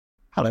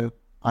Hello,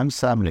 I'm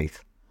Sam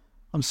Leith.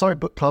 I'm sorry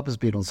Book Club has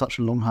been on such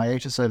a long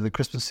hiatus over the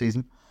Christmas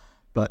season,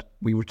 but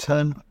we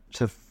return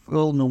to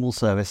full normal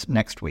service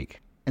next week.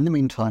 In the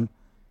meantime,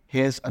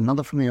 here's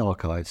another from the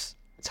archives.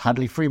 It's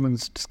Hadley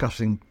Freeman's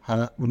discussing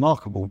her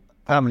remarkable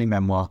family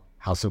memoir,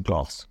 House of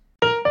Glahs.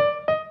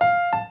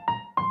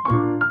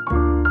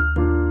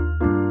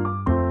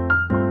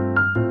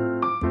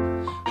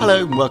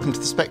 Hello and welcome to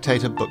the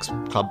Spectator Books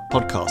Club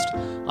podcast.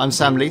 I'm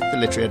Sam Leith, the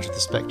literary editor of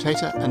The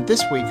Spectator, and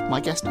this week my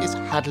guest is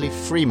Hadley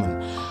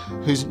Freeman,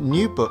 whose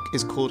new book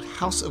is called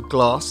House of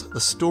Glahs, The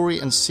Story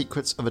and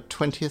Secrets of a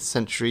 20th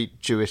Century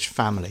Jewish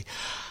Family.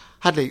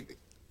 Hadley,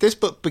 this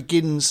book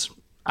begins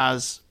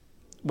as,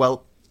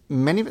 well,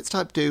 many of its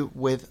type do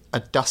with a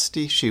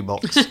dusty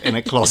shoebox in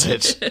a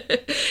closet.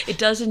 It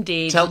does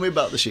indeed. Tell me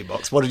about the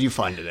shoebox. What did you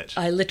find in it?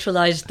 I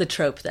literalised the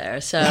trope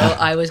there. So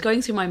I was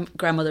going through my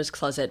grandmother's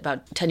closet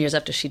about 10 years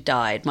after she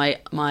died.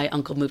 My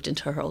uncle moved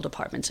into her old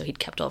apartment, so he'd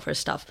kept all of her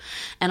stuff.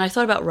 And I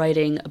thought about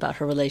writing about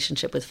her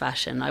relationship with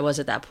fashion. I was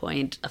at that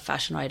point a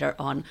fashion writer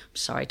on,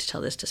 sorry to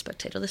tell this to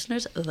Spectator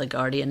listeners, The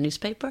Guardian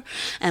newspaper.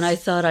 And I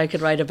thought I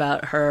could write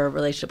about her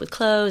relationship with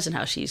clothes and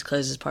how she used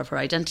clothes as part of her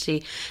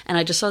identity. And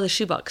I just saw the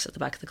shoebox at the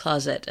back of the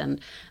closet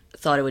and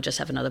thought it would just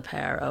have another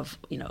pair of,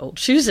 old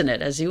shoes in it,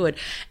 as you would,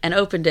 and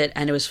opened it,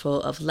 and it was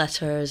full of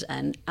letters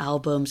and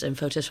albums and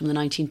photos from the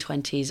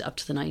 1920s up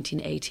to the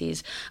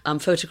 1980s,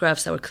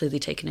 photographs that were clearly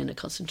taken in a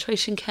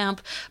concentration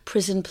camp,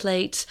 prison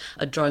plates,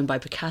 a drawing by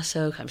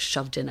Picasso kind of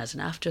shoved in as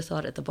an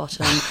afterthought at the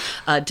bottom,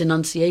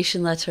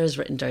 denunciation letters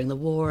written during the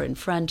war in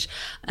French,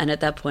 and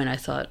at that point I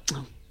thought,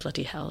 oh,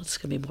 bloody hell, it's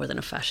going to be more than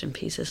a fashion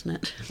piece, isn't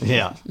it?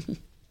 Yeah.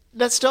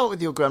 Let's start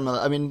with your grandmother.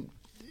 I mean,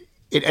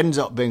 it ends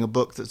up being a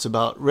book that's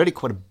about really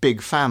quite a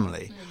big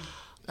family.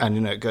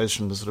 And, it goes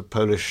from the sort of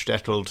Polish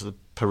shtetl to the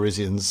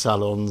Parisian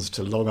salons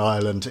to Long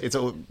Island. It's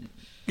all,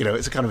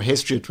 it's a kind of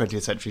history of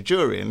 20th century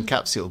jewry in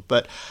capsule.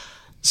 But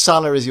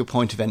Salah is your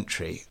point of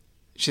entry.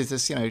 She's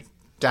this,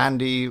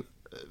 dandy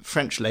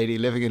French lady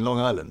living in Long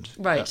Island.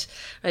 Right.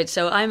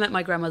 So I met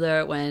my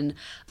grandmother when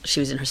she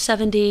was in her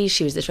 70s.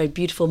 She was this very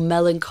beautiful,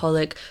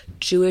 melancholic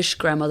Jewish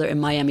grandmother in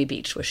Miami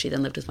Beach, where she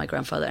then lived with my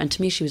grandfather. And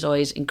to me, she was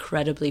always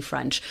incredibly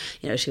French.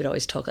 She would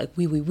always talk like,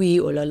 oui, oui, oui,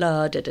 oh la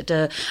la, da da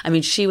da. I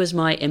mean, she was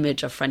my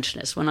image of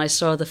Frenchness. When I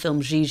saw the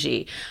film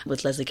Gigi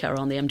with Leslie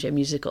Caron, the MJ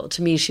musical,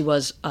 to me, she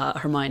was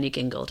Hermione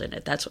Gingold in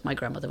it. That's what my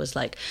grandmother was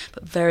like,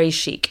 but very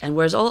chic. And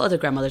whereas all other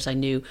grandmothers I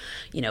knew,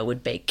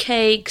 would bake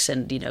cakes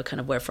and, kind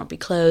of wear frumpy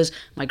clothes,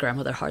 my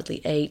grandmother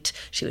hardly ate.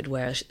 She would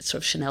wear sort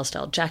of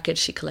Chanel-style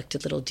jackets. She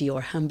collected little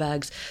Dior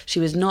handbags. She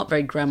was not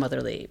very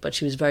grandmotherly, but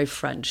she was very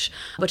French.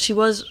 But she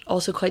was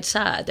also quite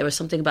sad. There was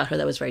something about her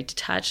that was very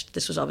detached.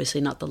 This was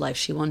obviously not the life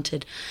she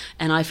wanted.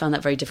 And I found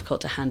that very difficult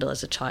to handle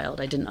as a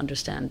child. I didn't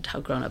understand how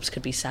grown-ups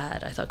could be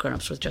sad. I thought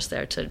grown-ups were just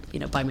there to,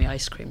 buy me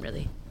ice cream,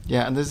 really.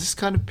 Yeah, and there's this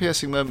kind of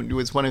piercing moment.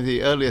 It's one of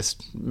the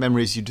earliest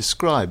memories you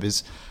describe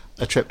is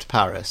a trip to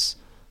Paris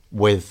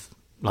with,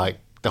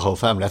 the whole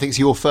family. I think it's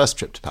your first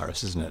trip to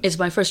Paris, isn't it? It's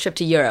my first trip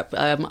to Europe.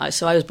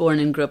 So I was born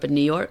and grew up in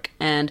New York,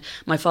 and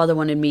my father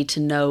wanted me to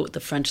know the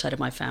French side of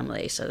my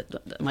family. So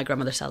my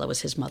grandmother Salah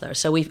was his mother.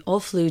 So we all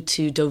flew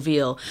to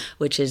Deauville,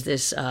 which is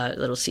this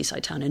little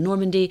seaside town in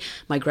Normandy.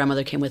 My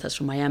grandmother came with us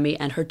from Miami,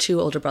 and her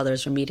two older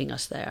brothers were meeting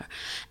us there.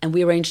 And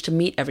we arranged to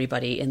meet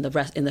everybody in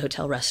the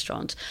hotel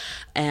restaurant.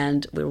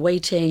 And we were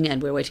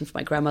waiting for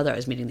my grandmother. I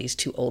was meeting these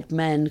two old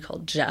men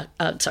called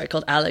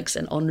Alex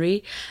and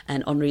Henri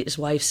his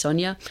wife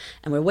Sonia.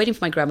 And we're waiting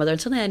for my grandmother, and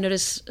suddenly I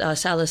notice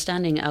Salah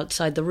standing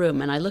outside the room,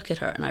 and I look at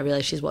her, and I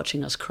realize she's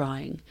watching us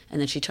crying,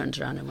 and then she turns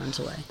around and runs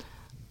away.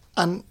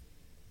 And,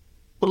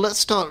 well,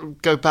 let's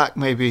go back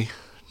maybe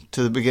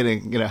to the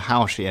beginning,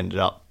 how she ended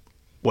up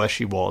where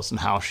she was and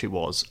how she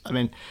was. I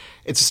mean,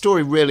 it's a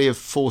story really of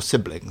four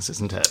siblings,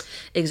 isn't it?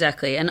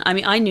 Exactly. And I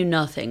mean, I knew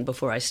nothing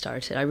before I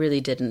started. I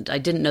really didn't. I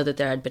didn't know that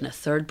there had been a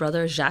third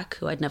brother, Jacques,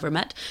 who I'd never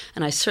met.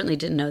 And I certainly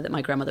didn't know that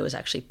my grandmother was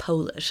actually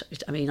Polish.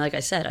 I mean, like I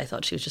said, I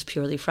thought she was just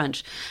purely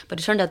French. But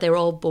it turned out they were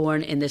all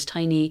born in this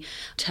tiny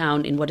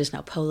town in what is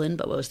now Poland,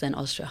 but what was then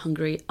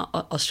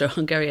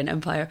Austro-Hungarian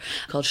Empire,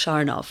 called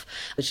Szarnów,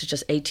 which is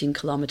just 18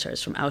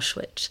 kilometers from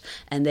Auschwitz.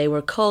 And they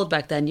were called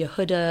back then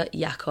Yehuda,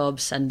 Jakob,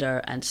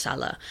 Sender, and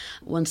Salah.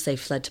 Once they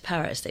fled to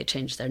Paris, they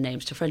changed their names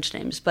to French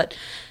names, but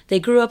they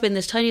grew up in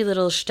this tiny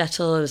little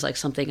shtetl. It was like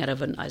something out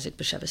of an Isaac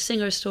Bashevis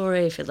Singer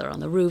story, Fiddler on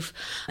the Roof,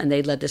 and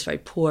they led this very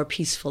poor,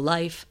 peaceful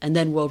life. And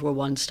then World War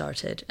I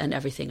started, and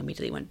everything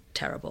immediately went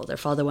terrible. Their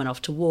father went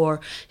off to war.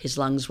 His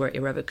lungs were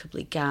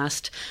irrevocably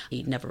gassed.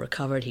 He never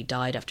recovered. He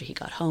died after he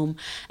got home.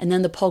 And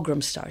then the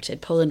pogroms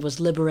started. Poland was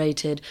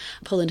liberated.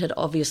 Poland had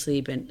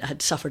obviously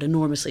had suffered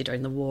enormously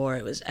during the war.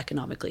 It was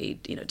economically,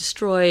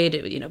 destroyed.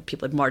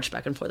 People had marched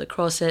back and forth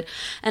across it.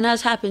 And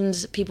as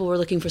happens, people were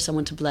looking for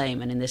someone to blame.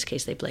 And in this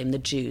case, they blamed the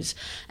Jews.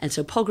 And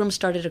so pogroms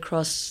started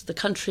across the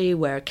country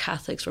where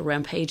Catholics were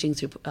rampaging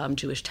through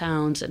Jewish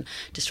towns and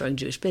destroying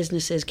Jewish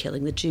businesses,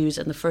 killing the Jews.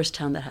 And the first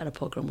town that had a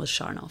pogrom was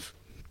Szarnów.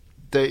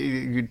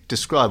 You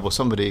describe, or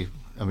somebody,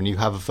 I mean, you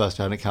have a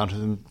first-hand account of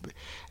them.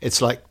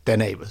 it's like their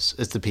neighbours.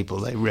 It's the people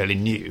they really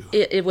knew.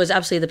 It was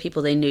absolutely the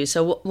people they knew.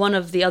 So one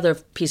of the other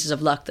pieces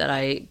of luck that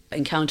I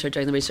encountered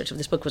during the research of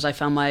this book was I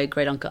found my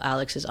great-uncle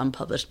Alex's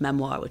unpublished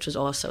memoir, which was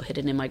also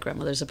hidden in my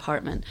grandmother's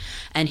apartment.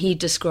 And he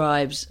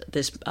describes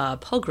this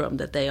pogrom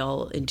that they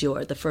all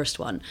endured, the first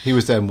one. He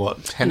was then, what,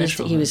 10-ish?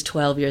 He was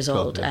 12 years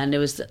old. Yeah. And it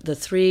was the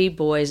three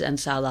boys and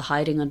Salah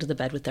hiding under the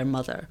bed with their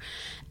mother.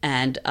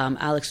 And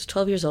Alex was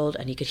 12 years old,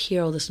 and he could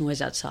hear all this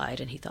noise outside,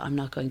 and he thought, I'm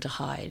not going to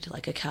hide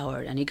like a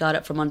coward. And he got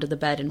up from under the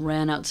bed and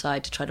ran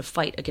outside to try to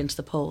fight against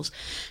the Poles.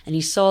 And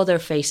he saw their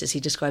faces. He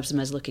describes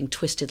them as looking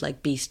twisted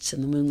like beasts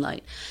in the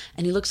moonlight.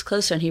 And he looks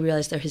closer, and he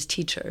realized they're his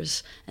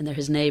teachers, and they're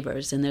his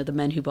neighbors, and they're the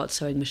men who bought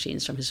sewing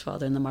machines from his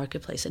father in the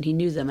marketplace. And he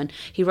knew them. And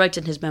he writes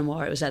in his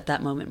memoir, it was at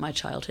that moment my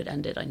childhood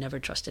ended. I never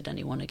trusted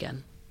anyone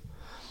again.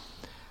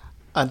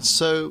 And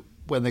so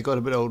when they got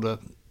a bit older,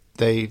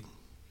 they,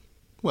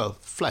 well,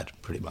 fled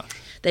pretty much.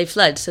 They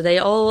fled. So they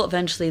all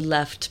eventually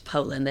left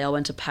Poland. They all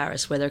went to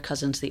Paris, where their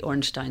cousins, the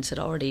Ornsteins,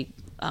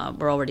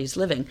 were already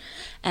living.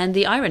 And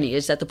the irony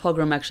is that the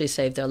pogrom actually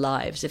saved their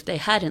lives. If they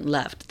hadn't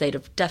left, they'd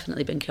have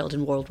definitely been killed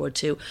in World War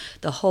II.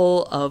 The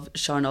whole of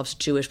Charnov's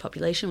Jewish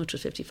population, which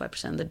was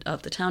 55%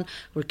 of the town,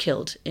 were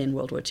killed in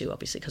World War II,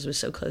 obviously, because it was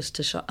so close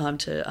to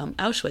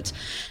Auschwitz.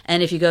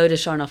 And if you go to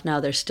Charnov now,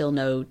 there's still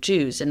no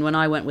Jews. And when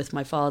I went with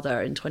my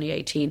father in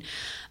 2018,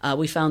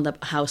 we found the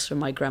house where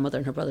my grandmother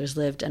and her brothers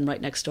lived, and right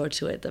next door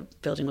to it, the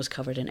building was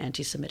covered in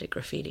anti-Semitic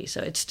graffiti.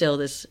 So it's still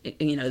this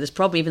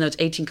problem, even though it's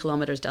 18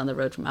 kilometers down the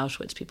road from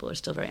Auschwitz, people are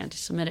still very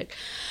anti-Semitic.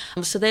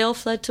 So they all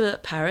fled to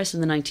Paris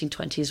in the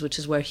 1920s, which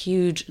is where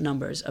huge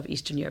numbers of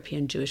Eastern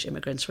European Jewish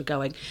immigrants were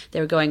going. They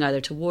were going either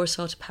to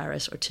Warsaw, to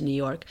Paris, or to New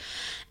York.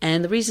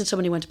 And the reason so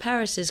many went to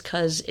Paris is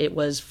because it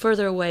was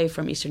further away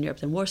from Eastern Europe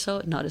than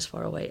Warsaw, not as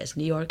far away as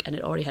New York, and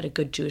it already had a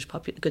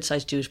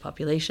good-sized Jewish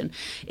population.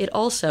 It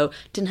also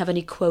didn't have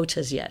any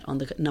quotas yet on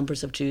the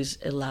numbers of Jews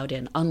allowed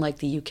in, unlike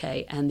the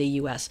UK and the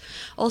US.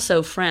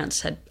 Also,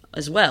 France had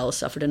as well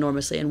suffered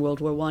enormously in World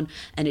War I,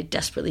 and it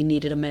desperately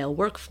needed a male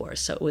workforce.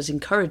 So it was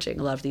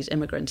encouraging a lot of these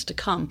immigrants to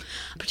come.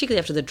 Particularly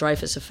after the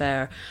Dreyfus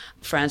Affair,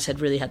 France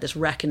had really had this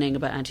reckoning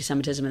about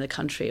anti-Semitism in the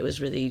country. It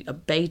was really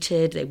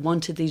abated. They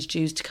wanted these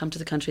Jews to come to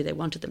the country. They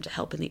wanted them to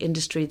help in the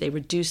industry. They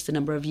reduced the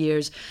number of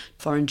years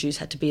foreign Jews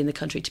had to be in the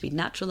country to be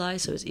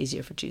naturalized, so it was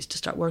easier for Jews to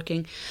start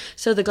working.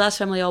 So the Glahs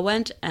family all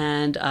went,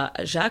 and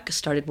Jacques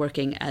started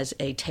working as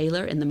a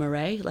tailor in the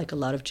Marais, like a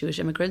lot of Jewish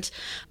immigrants.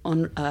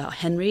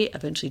 Henry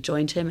eventually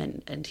joined him,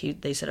 and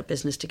they set up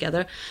business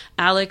together.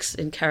 Alex,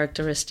 in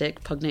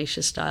characteristic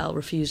pugnacious style,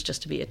 refused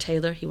just to be a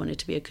tailor. He wanted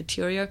to be a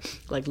couturier,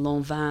 like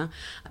Lanvin,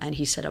 and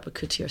he set up a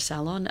couture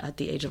salon at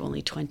the age of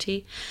only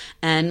 20.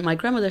 And my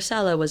grandmother,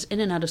 Sala, was in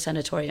and out of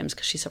sanatoriums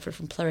because she suffered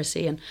from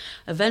pleurisy, and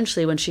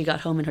eventually, when she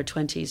got home in her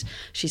 20s,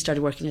 she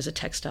started working as a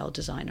textile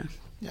designer.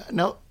 Yeah,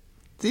 now,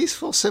 these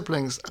four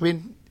siblings, I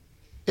mean,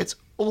 it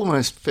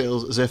almost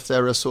feels as if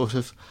they're a sort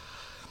of,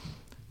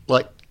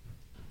 like,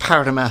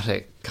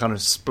 paradigmatic kind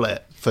of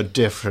split for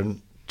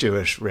different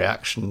Jewish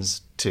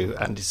reactions to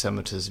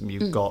anti-Semitism.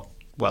 You've got,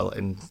 well,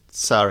 in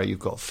Sarah, you've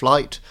got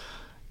flight,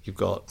 you've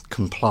got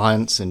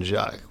compliance in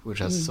Jacques, which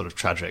has a sort of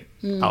tragic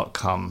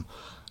outcome.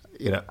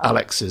 You know,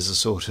 Alex is a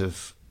sort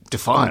of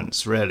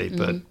defiance, really,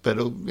 but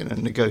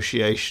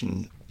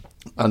negotiation.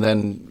 And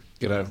then,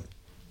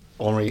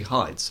 Henri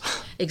hides.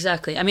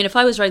 Exactly. I mean, if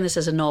I was writing this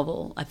as a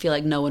novel, I feel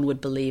like no one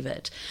would believe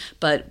it.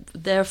 But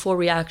their four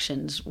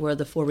reactions were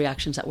the four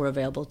reactions that were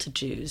available to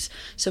Jews.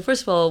 So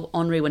first of all,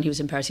 Henri, when he was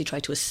in Paris, he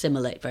tried to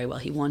assimilate very well.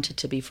 He wanted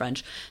to be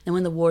French. Then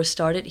when the war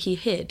started, he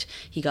hid.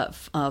 He got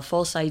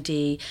false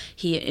ID.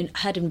 He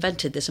had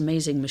invented this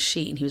amazing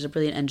machine. He was a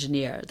brilliant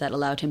engineer that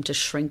allowed him to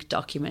shrink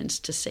documents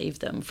to save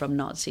them from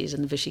Nazis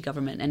and the Vichy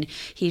government. And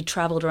he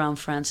traveled around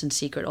France in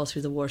secret all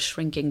through the war,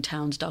 shrinking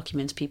towns'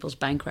 documents, people's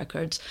bank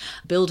records,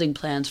 building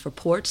plans for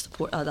ports,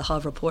 the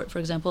Havre port, for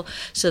example,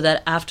 so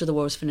that after the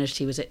war was finished,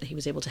 he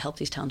was able to help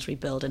these towns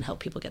rebuild and help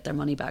people get their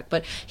money back.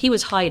 But he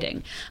was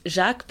hiding.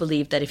 Jacques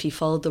believed that if he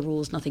followed the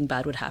rules, nothing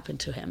bad would happen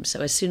to him.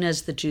 So as soon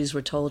as the Jews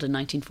were told in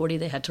 1940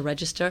 they had to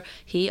register,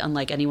 he,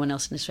 unlike anyone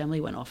else in his family,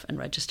 went off and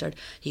registered.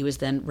 He was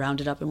then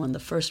rounded up in one of the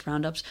first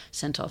roundups,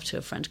 sent off to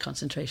a French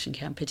concentration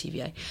camp,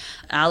 Pithiviers.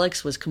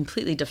 Alex was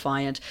completely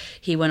defiant.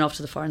 He went off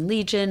to the Foreign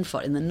Legion,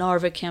 fought in the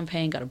Narvik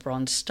campaign, got a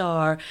Bronze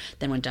Star,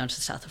 then went down to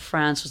the south of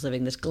France, was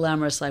living this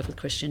glamorous life with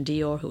Christian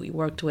Dior, who he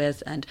worked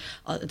with, and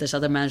this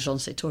other man, Jean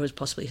Sétour, who's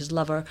possibly his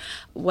lover.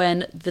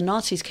 When the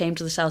Nazis came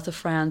to the south of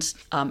France,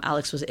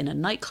 Alex was in a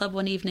nightclub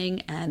one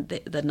evening, and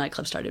the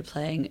nightclub started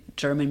playing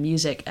German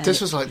music. And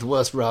this was like the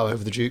worst row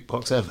over the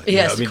jukebox ever.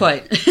 Yes,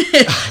 quite.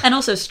 And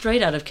also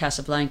straight out of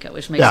Casablanca,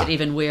 which makes it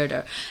even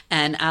weirder.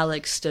 And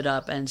Alex stood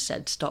up and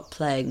said, "Stop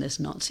playing this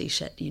Nazi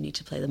shit. You need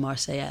to play the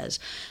Marseillaise."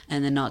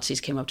 And the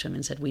Nazis came up to him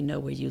and said, "We know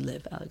where you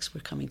live, Alex.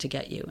 We're coming to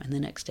get you." And the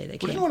next day they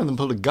came. One of them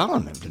pulled a gun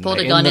on him, didn't Pulled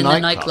they? a gun in the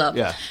nightclub.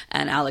 Yeah.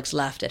 And Alex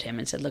laughed at him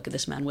and said, look at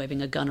this man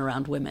waving a gun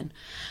around women.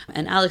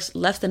 And Alex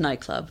left the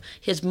nightclub.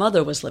 His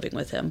mother was living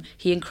with him.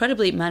 He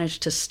incredibly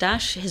managed to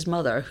stash his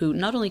mother, who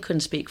not only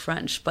couldn't speak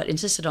French, but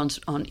insisted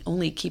on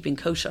only keeping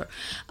kosher,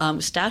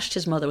 stashed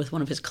his mother with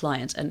one of his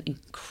clients, and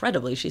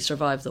incredibly, she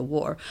survived the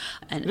war.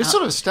 And it's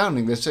sort of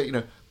astounding. They say,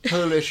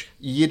 Polish,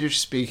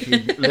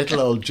 Yiddish-speaking, little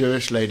old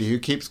Jewish lady who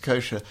keeps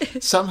kosher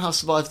somehow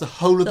survived the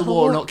whole of the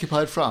war in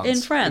occupied France.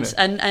 In France.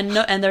 And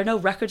there are no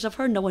records of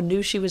her. No one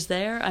knew she was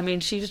there. I mean,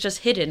 she was just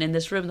hidden in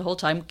this room the whole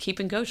time,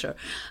 keeping kosher.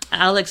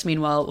 Alex,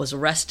 meanwhile, was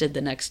arrested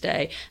the next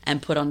day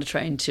and put on the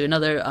train to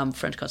another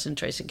French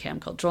concentration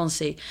camp called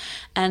Drancy.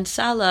 And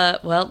Salah,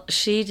 well,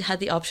 she had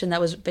the option that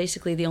was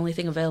basically the only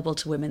thing available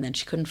to women then.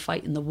 She couldn't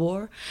fight in the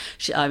war.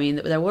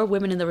 There were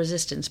women in the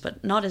resistance,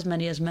 but not as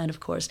many as men, of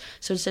course.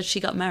 So instead, she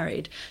got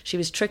married. She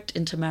was tricked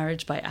into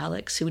marriage by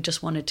Alex, who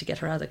just wanted to get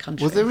her out of the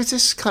country. Well, there was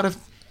this kind of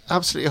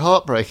absolutely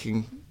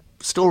heartbreaking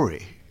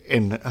story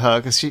in her,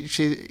 because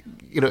she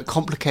it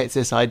complicates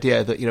this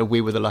idea that,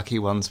 we were the lucky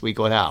ones, we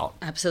got out.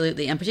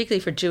 Absolutely. And particularly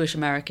for Jewish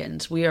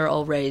Americans, we are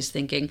all raised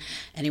thinking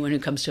anyone who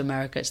comes to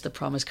America, it's the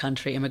promised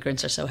country.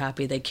 Immigrants are so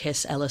happy. They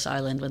kiss Ellis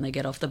Island when they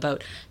get off the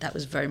boat. That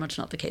was very much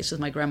not the case with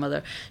my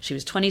grandmother. She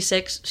was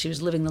 26. She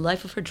was living the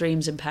life of her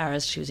dreams in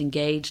Paris. She was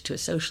engaged to a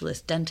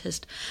socialist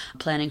dentist,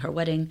 planning her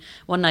wedding.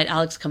 One night,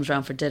 Alex comes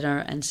around for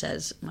dinner and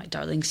says, my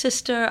darling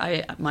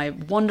sister, my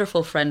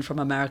wonderful friend from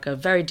America,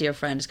 very dear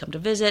friend, has come to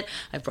visit.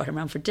 I've brought him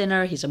around for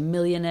dinner. He's a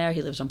millionaire.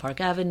 He lives on Park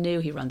Avenue.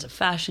 He runs a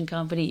fashion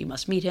company. You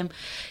must meet him.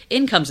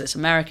 In comes this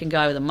American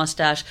guy with a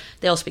mustache.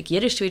 They all speak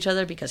Yiddish to each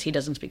other because he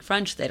doesn't speak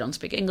French. They don't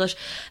speak English.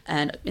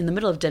 And in the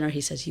middle of dinner,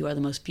 he says, you are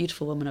the most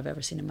beautiful woman I've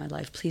ever seen in my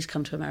life. Please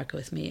come to America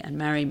with me and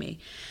marry me.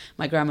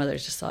 My grandmother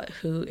just thought,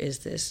 who is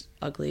this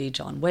ugly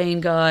John Wayne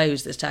guy?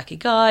 Who's this tacky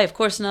guy? Of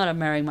course not. I'm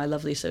marrying my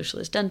lovely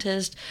socialist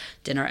dentist.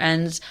 Dinner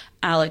ends.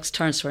 Alex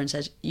turns to her and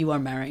says, you are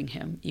marrying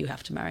him. You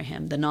have to marry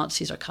him. The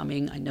Nazis are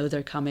coming. I know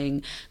they're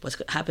coming.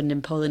 What's happened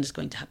in Poland is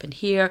going to happen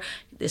here.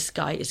 This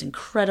guy is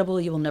incredible.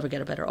 You will never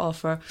get a better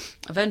offer.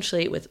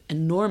 Eventually, with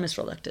enormous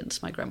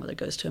reluctance, my grandmother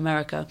goes to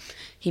America.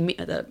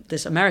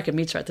 This American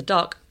meets her at the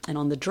dock, and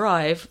on the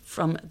drive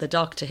from the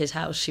dock to his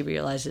house, she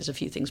realizes a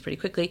few things pretty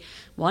quickly.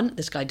 One,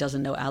 this guy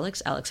doesn't know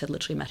Alex. Alex had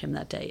literally met him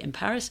that day in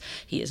Paris.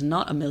 He is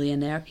not a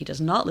millionaire. He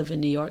does not live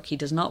in New York. He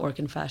does not work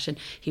in fashion.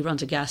 He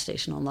runs a gas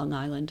station on Long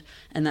Island,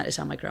 and that is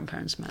how my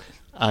grandparents met.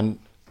 And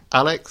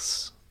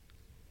Alex,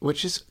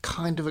 which is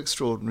kind of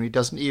extraordinary,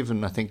 doesn't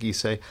even, I think you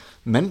say,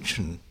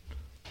 mention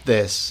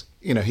this.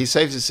 He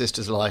saves his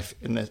sister's life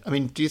in this. I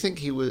mean, do you think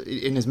he was,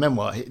 in his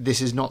memoir,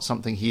 this is not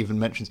something he even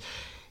mentions?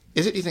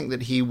 Is it, do you think,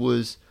 that he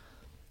was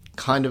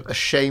kind of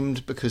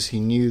ashamed because he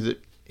knew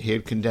that he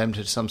had condemned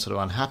her to some sort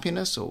of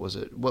unhappiness, or was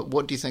it,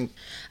 what do you think?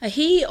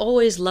 He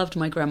always loved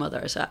my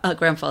grandfather.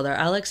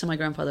 Alex and my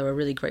grandfather were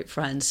really great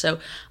friends, so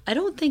I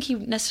don't think he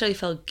necessarily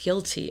felt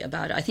guilty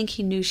about it. I think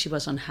he knew she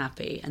was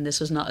unhappy, and this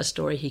was not a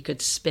story he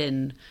could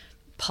spin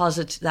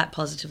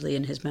positively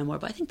in his memoir.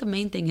 But I think the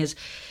main thing is,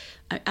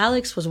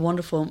 Alex was a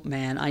wonderful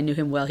man. I knew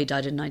him well. He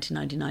died in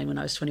 1999 when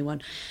I was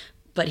 21.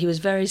 But he was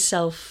very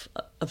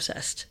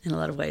self-obsessed in a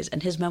lot of ways,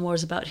 and his memoir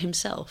is about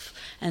himself.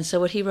 And so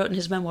what he wrote in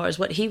his memoir is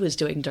what he was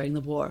doing during the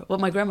war.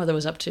 What my grandmother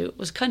was up to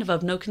was kind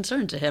of no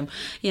concern to him.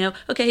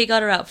 Okay, he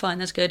got her out, fine,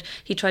 that's good.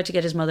 He tried to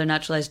get his mother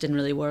naturalized, didn't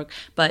really work,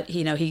 but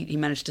he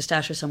managed to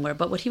stash her somewhere.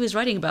 But what he was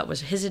writing about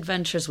was his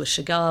adventures with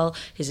Chagall,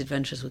 his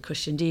adventures with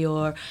Christian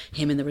Dior,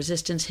 him in the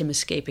resistance, him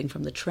escaping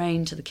from the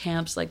train to the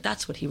camps.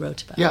 That's what he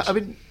wrote about. Yeah, I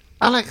mean,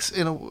 Alex,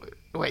 in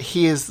a way,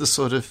 he is the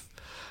sort of,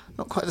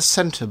 not quite the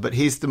centre, but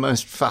he's the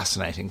most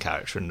fascinating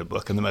character in the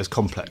book and the most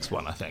complex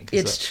one, I think.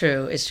 It's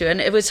true.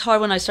 And it was hard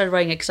when I started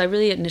writing it because I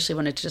really initially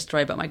wanted to just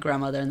write about my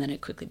grandmother, and then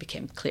it quickly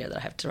became clear that I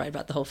have to write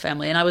about the whole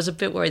family. And I was a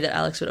bit worried that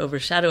Alex would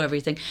overshadow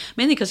everything,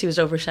 mainly because he was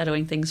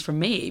overshadowing things for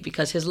me,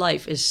 because his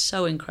life is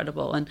so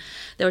incredible. And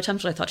there were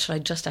times when I thought, should I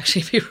just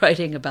actually be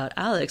writing about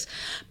Alex?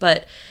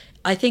 But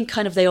I think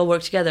kind of they all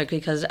work together,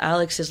 because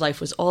Alex's life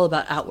was all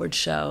about outward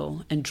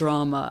show and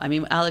drama. I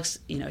mean, Alex,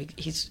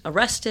 he's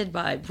arrested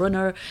by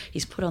Brunner.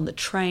 He's put on the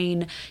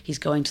train. He's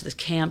going to the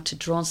camp to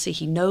Drancy.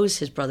 He knows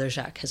his brother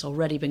Jacques has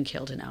already been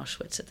killed in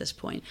Auschwitz at this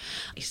point.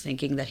 He's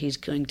thinking that he's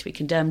going to be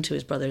condemned to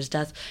his brother's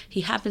death.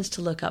 He happens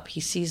to look up. He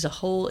sees a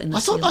hole in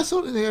the ceiling. I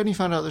thought they only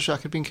found out that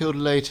Jacques had been killed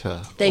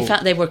later.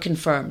 They were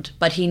confirmed,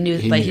 but he knew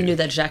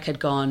that Jacques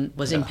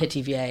was in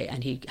Pithiviers,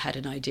 and he had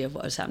an idea of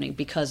what was happening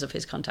because of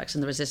his contacts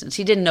in the resistance.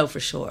 He didn't know for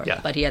sure,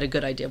 but he had a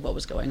good idea of what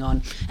was going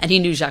on, and he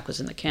knew Jacques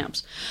was in the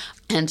camps.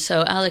 And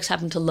so Alex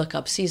happened to look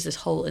up, sees this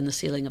hole in the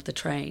ceiling of the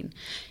train.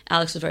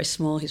 Alex was very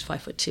small, he's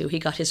 5'2". He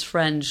got his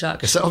friend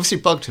Jacques. So obviously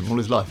bugged him all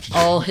his life.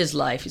 All his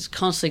life. He's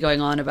constantly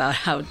going on about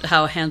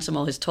how handsome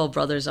all his tall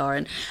brothers are.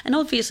 And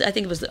obviously I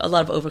think it was a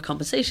lot of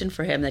overcompensation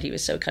for him that he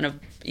was so kind of,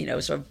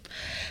 sort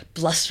of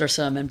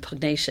blustersome and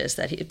pugnacious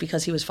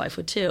because he was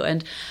 5'2",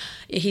 and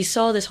he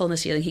saw this hole in the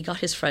ceiling. He got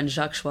his friend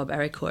Jacques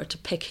Schwab-Héricourt to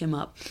pick him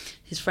up.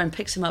 His friend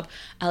picks him up.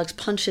 Alex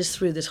punches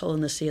through this hole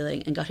in the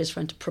ceiling and got his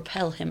friend to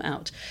propel him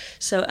out.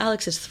 So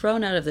Alex is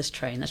thrown out of this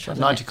train. That's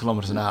 90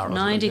 kilometres an hour.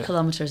 90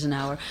 kilometres an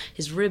hour.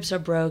 His ribs are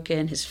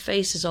broken. His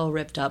face is all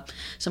ripped up.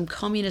 Some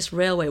communist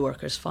railway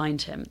workers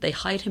find him. They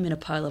hide him in a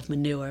pile of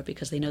manure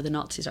because they know the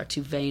Nazis are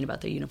too vain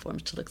about their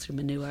uniforms to look through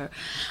manure.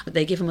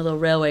 They give him a little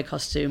railway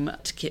costume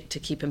to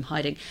keep him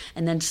hiding.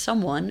 And then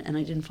someone, and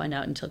I didn't find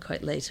out until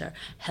quite later,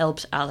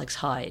 helps Alex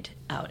hide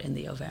out in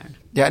the Auvergne.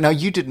 Yeah, now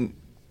you didn't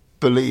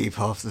believe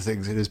half the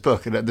things in his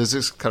book, and there's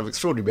this kind of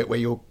extraordinary bit where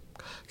you're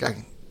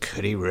going,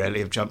 could he really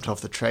have jumped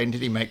off the train?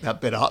 Did he make that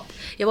bit up?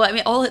 Yeah, well, I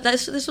mean,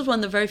 this was one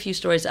of the very few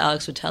stories that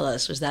Alex would tell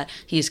us, was that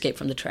he escaped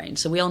from the train.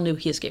 So we all knew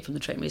he escaped from the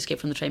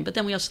train, but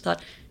then we also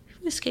thought,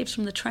 who escapes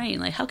from the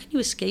train? Like, how can you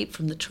escape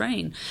from the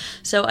train?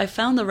 So I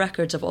found the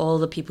records of all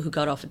the people who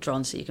got off at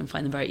Drancy. You can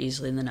find them very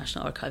easily in the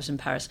National Archives in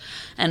Paris,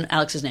 and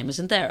Alex's name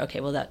wasn't there. Okay,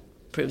 well, that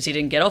proves he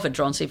didn't get off at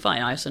Drancy,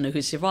 fine. I also know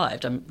who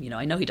survived.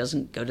 I know he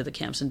doesn't go to the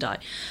camps and die.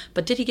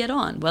 But did he get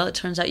on? Well, it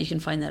turns out you can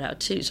find that out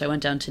too. So I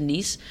went down to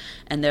Nice,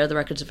 and there are the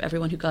records of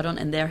everyone who got on,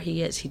 and there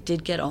he is. He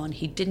did get on.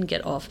 He didn't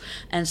get off.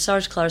 And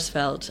Serge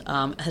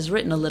Klarsfeld has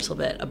written a little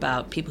bit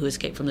about people who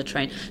escaped from the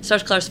train.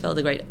 Serge Klarsfeld,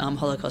 the great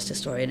Holocaust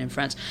historian in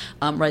France,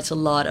 writes a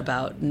lot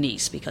about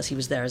Nice because he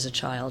was there as a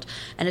child.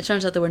 And it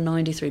turns out there were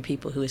 93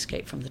 people who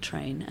escaped from the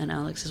train, and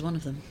Alex is one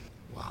of them.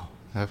 Wow.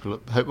 I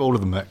hope all of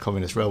them met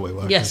communist railway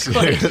workers. Yes,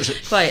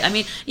 quite. I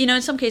mean,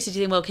 in some cases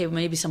you think, well, okay,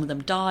 maybe some of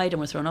them died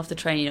and were thrown off the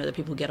train, that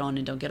people get on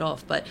and don't get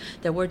off. But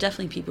there were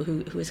definitely people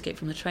who escaped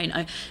from the train.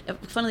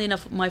 Funnily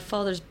enough, my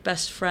father's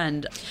best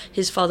friend,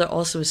 his father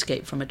also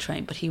escaped from a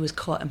train, but he was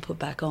caught and put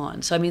back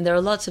on. So, I mean, there are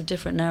lots of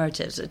different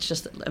narratives. It's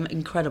just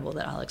incredible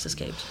that Alex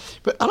escaped.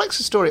 But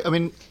Alex's story, I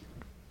mean,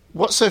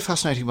 what's so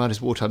fascinating about his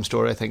wartime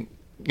story, I think,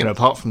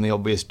 apart from the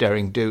obvious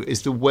daring do,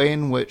 is the way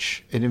in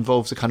which it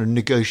involves a kind of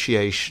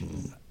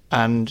negotiation.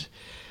 And,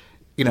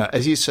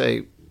 as you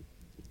say,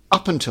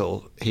 up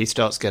until he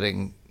starts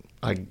getting,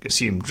 I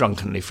assume,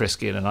 drunkenly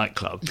frisky in a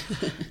nightclub,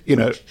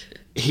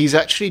 he's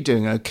actually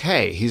doing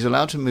okay. He's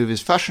allowed to move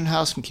his fashion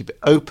house and keep it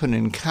open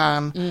in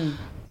Cannes.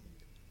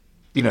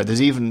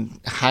 There's even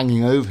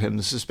hanging over him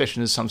the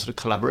suspicion of some sort of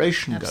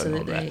collaboration going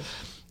on there.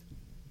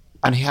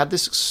 And he had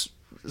this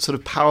sort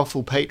of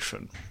powerful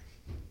patron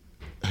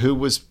who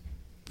was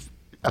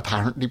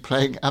apparently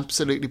playing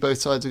absolutely both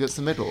sides against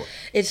the middle.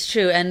 It's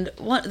true, and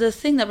the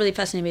thing that really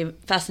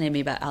fascinated me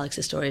about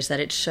Alex's story is that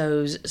it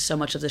shows so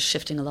much of the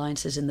shifting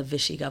alliances in the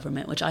Vichy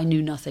government, which I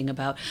knew nothing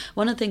about.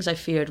 One of the things I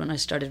feared when I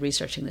started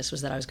researching this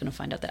was that I was going to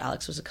find out that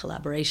Alex was a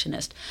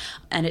collaborationist,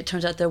 and it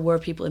turns out there were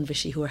people in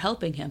Vichy who were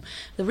helping him.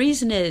 The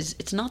reason is,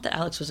 it's not that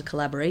Alex was a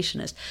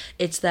collaborationist,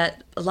 it's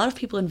that a lot of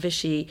people in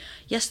Vichy,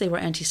 yes, they were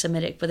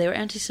anti-Semitic, but they were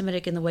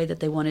anti-Semitic in the way that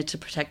they wanted to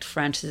protect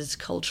France's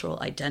cultural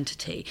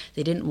identity.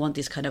 They didn't want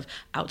these kind of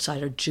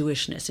outsider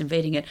Jewishness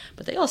invading it,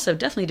 but they also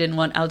definitely didn't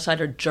want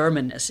outsider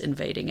Germanness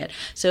invading it.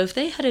 So if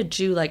they had a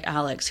Jew like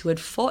Alex who had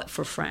fought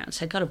for France,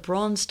 had got a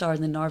Bronze Star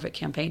in the Narvik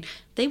campaign,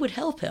 they would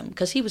help him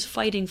because he was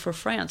fighting for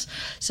France.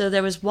 So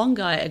there was one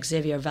guy,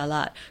 Xavier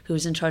Vallat, who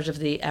was in charge of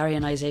the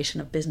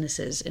Aryanization of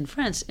businesses in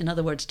France, in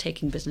other words,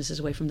 taking businesses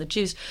away from the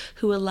Jews,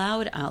 who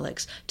allowed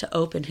Alex to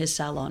open his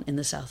salon in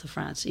the south of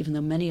France, even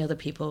though many other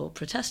people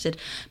protested,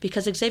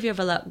 because Xavier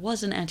Vallat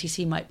was an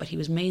anti-Semite, but he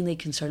was mainly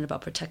concerned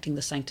about protecting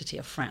the sanctity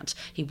of France.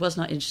 He was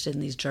not interested in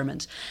these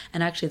Germans.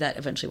 And actually that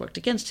eventually worked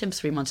against him.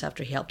 3 months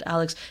after he helped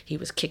Alex, he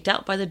was kicked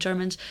out by the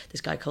Germans.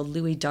 This guy called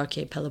Louis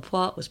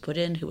Darquier-Pellepoix was put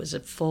in, who was a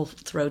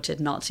full-throated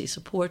Nazi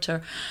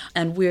supporter.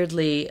 And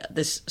weirdly,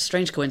 this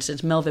strange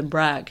coincidence, Melvin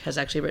Bragg has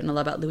actually written a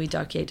lot about Louis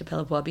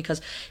Darquier-Pellepoix because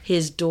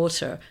his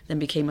daughter then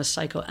became a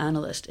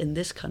psychoanalyst in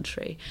this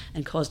country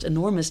and caused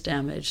enormous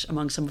damage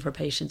among some of her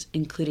patients,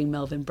 including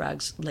Melvin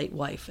Bragg's late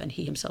wife, and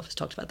he himself has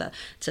talked about that.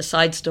 It's a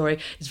side story.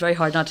 It's very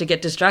hard not to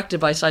get distracted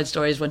by side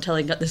stories when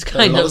telling this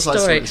kind of story.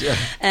 Stories, yeah.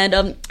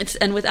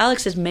 And with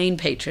Alex's main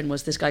patron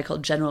was this guy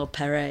called General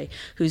Perret,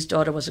 whose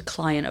daughter was a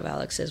client of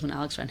Alex's when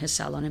Alex ran his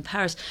salon in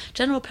Paris.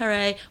 General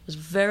Perret was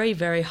very,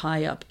 very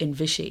high up in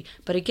Vichy,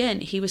 but again,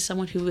 he was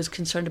someone who was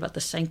concerned about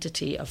the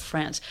sanctity of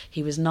France.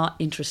 He was not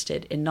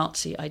interested in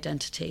Nazi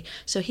identity,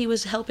 so he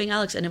was helping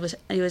Alex, and it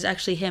was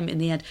actually him in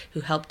the end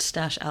who helped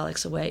stash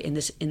Alex away in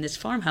this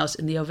farmhouse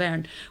in the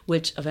Auvergne,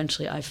 which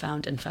eventually I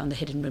found the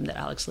hidden room that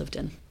Alex lived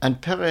in.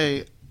 And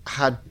Perret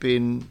had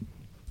been,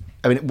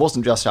 it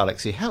wasn't just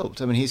Alex he helped.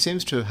 He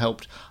seems to have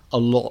helped a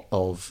lot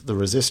of the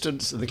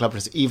resistance and the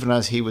collaborators, even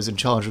as he was in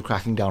charge of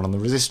cracking down on the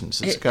resistance.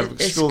 It's a kind of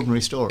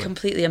extraordinary story.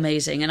 Completely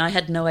amazing, and I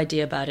had no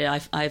idea about it.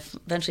 I've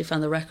eventually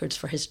found the records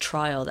for his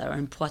trial that were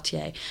in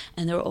Poitiers,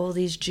 and there were all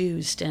these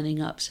Jews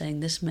standing up saying,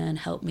 this man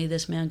helped me,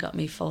 this man got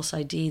me false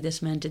ID,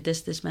 this man did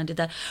this man did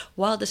that,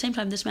 while at the same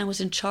time this man was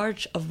in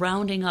charge of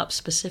rounding up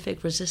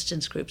specific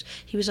resistance groups.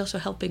 He was also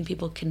helping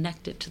people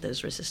connected to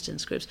those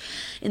resistance groups.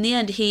 In the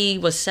end, he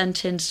was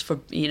sentenced for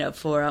in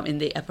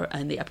the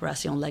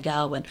Opération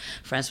Légale when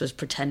France was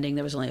pretending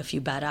there was only a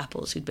few bad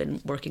apples who'd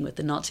been working with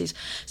the Nazis.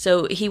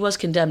 So he was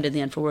condemned in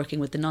the end for working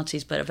with the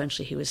Nazis, but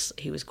eventually he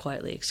was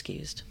quietly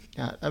excused.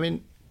 Yeah, I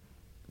mean,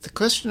 the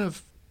question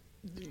of,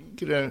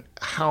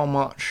 how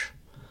much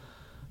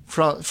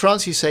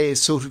France, you say,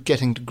 is sort of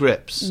getting to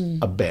grips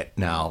a bit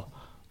now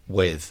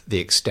with the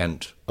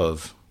extent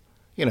of,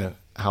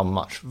 how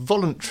much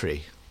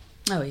voluntary,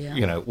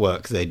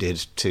 work they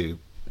did to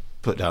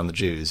put down the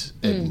Jews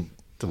in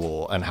the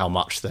war, and how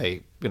much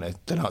they,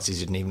 the Nazis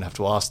didn't even have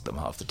to ask them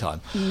half the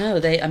time. No,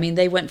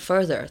 they went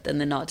further than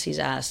the Nazis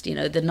asked.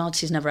 The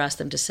Nazis never asked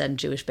them to send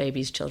Jewish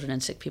babies, children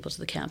and sick people to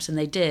the camps, and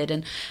they did.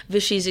 And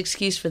Vichy's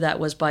excuse for that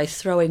was by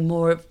throwing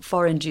more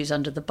foreign Jews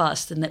under the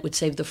bus than that would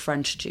save the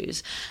French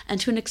Jews. And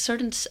to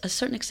a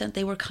certain extent,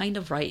 they were kind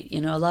of right.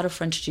 A lot of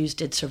French Jews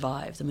did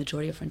survive. The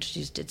majority of French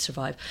Jews did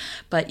survive.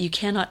 But you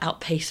cannot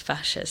outpace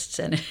fascists,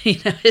 and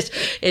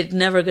it's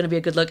never going to be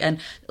a good look. And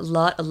a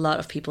lot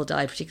of people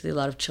died, particularly a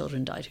lot of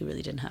children died who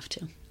really didn't have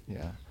to.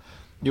 Yeah.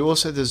 You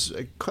also, there's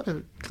quite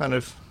a kind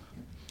of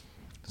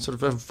sort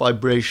of a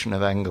vibration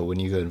of anger when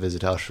you go and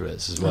visit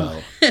Auschwitz as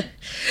well.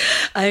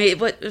 I mean,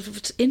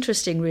 what's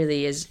interesting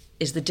really is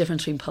the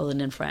difference between Poland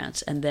and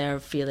France and their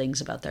feelings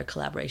about their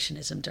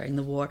collaborationism during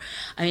the war.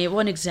 I mean,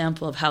 one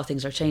example of how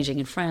things are changing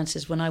in France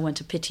is when I went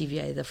to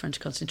Pithiviers, the French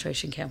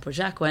concentration camp where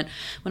Jacques went.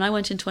 When I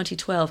went in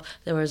 2012,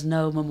 there was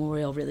no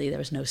memorial really. There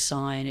was no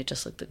sign. It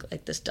just looked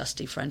like this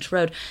dusty French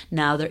road.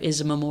 Now there is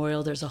a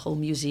memorial. There's a whole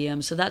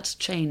museum. So that's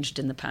changed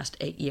in the past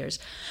 8 years.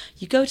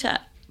 You go to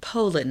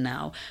Poland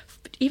now.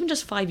 Even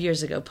just 5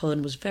 years ago,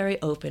 Poland was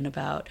very open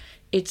about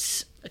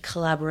its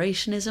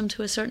collaborationism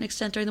to a certain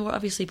extent during the war.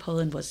 Obviously,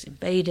 Poland was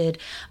invaded,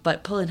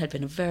 but Poland had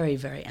been a very,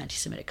 very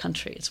anti-Semitic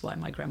country. It's why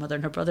my grandmother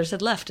and her brothers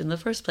had left in the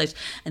first place.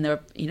 And there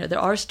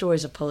are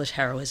stories of Polish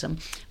heroism,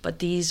 but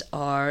these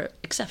are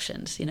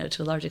exceptions.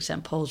 To a large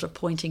extent, Poles are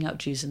pointing out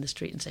Jews in the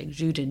street and saying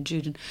Juden,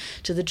 Juden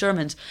to the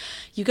Germans.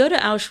 You go to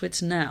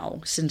Auschwitz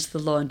now, since the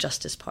Law and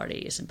Justice Party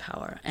is in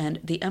power,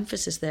 and the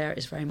emphasis there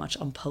is very much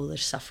on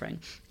Polish suffering.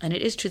 And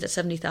it is true that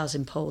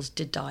 70,000 Poles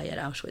did die at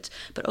Auschwitz,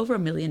 but over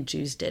 1 million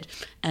Jews did.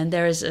 And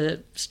there is a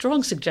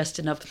strong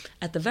suggestion of,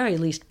 at the very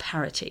least,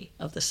 parity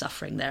of the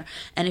suffering there.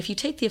 And if you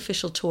take the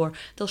official tour,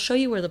 they'll show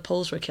you where the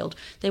Poles were killed.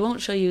 They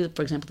won't show you,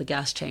 for example, the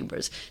gas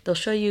chambers. They'll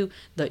show you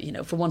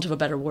the, for want of a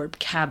better word,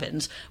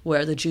 cabins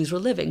where the Jews were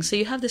living. So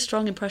you have this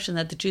strong impression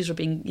that the Jews were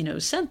being,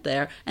 sent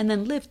there and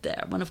then lived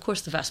there, when of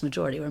course the vast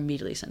majority were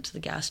immediately sent to the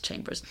gas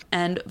chambers.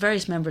 And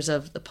various members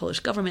of the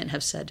Polish government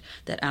have said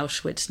that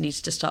Auschwitz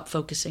needs to stop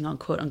focusing on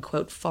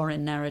quote-unquote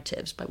foreign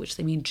narratives, by which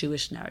they mean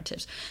Jewish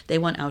narratives. They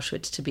want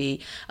Auschwitz to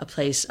be a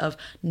place of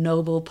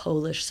noble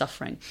Polish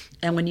suffering.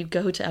 And when you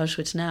go to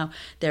Auschwitz now,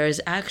 there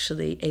is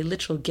actually a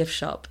literal gift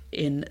shop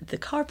in the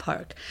car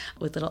park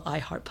with little I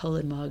Heart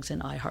Poland mugs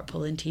and I Heart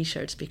Poland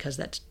t-shirts, because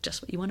that's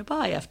just what you want to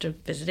buy after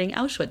visiting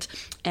Auschwitz.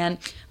 And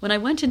when I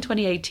went in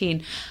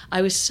 2018,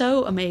 I was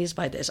so amazed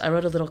by this. I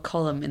wrote a little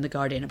column in The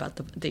Guardian about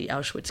the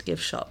Auschwitz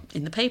gift shop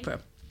in the paper.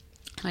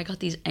 And I got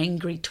these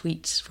angry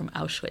tweets from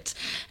Auschwitz.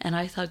 And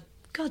I thought,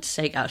 God's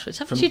sake, Auschwitz!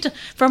 Haven't you done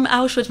from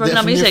Auschwitz?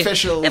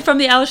 From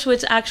the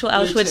actual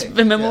Auschwitz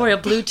memorial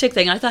blue tick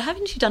thing. I thought,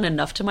 haven't you done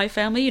enough to my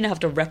family? You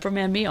have to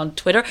reprimand me on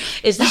Twitter.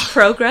 Is this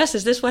progress?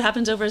 Is this what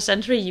happens over a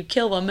century? You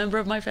kill one member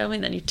of my family,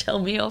 and then you tell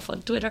me off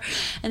on Twitter.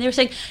 And they were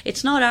saying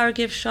it's not our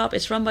gift shop;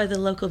 it's run by the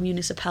local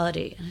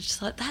municipality. And I just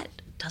thought that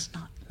does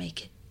not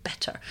make it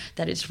better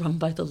that it's run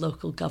by the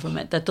local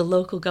government, that the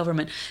local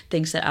government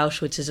thinks that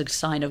Auschwitz is a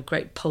sign of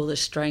great Polish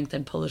strength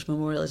and Polish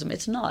memorialism.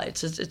 It's not.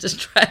 It's a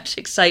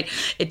tragic sight.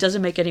 It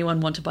doesn't make anyone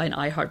want to buy an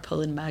I Heart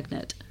Poland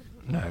magnet.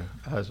 No,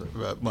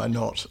 why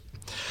not?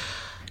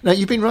 Now,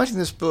 you've been writing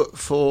this book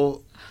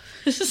for...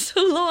 This is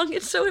so long.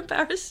 It's so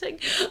embarrassing.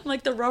 I'm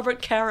like the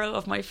Robert Caro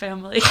of my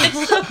family.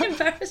 It's so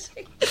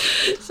embarrassing.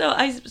 So,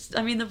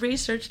 I mean, the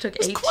research took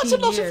 18 years. There's quite a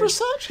lot of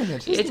research in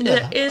it, isn't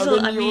there? There is. You're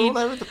all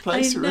over the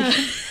place. I know.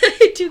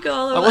 I do go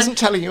all over. I wasn't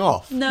telling you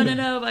off.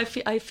 No.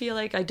 I feel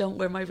like I don't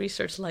wear my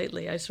research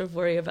lightly. I sort of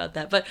worry about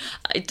that. But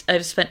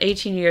I've spent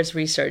 18 years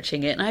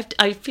researching it, and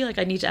I feel like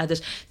I need to add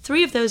this.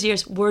 3 of those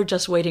years were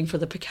just waiting for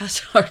the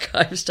Picasso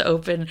archives to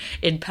open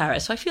in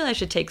Paris. So I feel I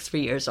should take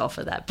 3 years off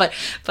of that. But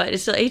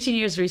it's still 18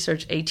 years research,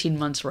 18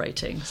 months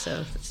writing.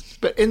 So,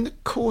 but in the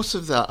course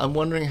of that, I'm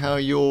wondering how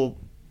your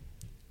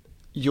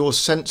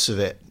sense of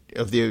it,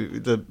 of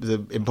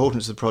the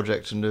importance of the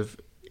project, and of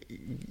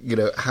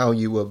how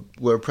you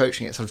were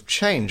approaching it, sort of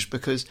changed,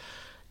 because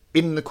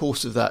in the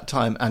course of that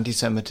time,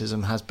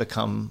 anti-Semitism has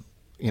become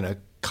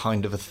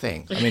kind of a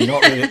thing. I mean,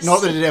 not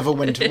that it ever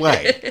went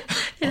away.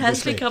 It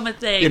has become a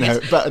thing.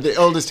 But the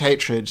oldest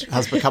hatred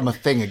has become a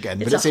thing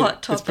again. It's but a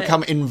hot topic. It's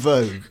become in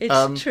vogue.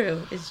 It's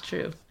true. It's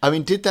true. I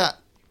mean, did that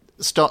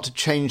start to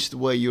change the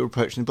way you were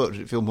approaching the book?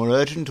 Did it feel more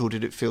urgent, or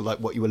did it feel like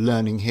what you were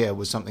learning here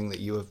was something that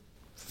you were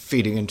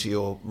feeding into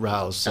your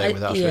rows, say,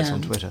 with Auschwitz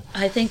on Twitter?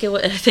 I think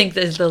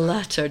there's the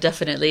latter,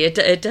 definitely.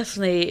 It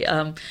definitely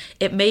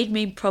it made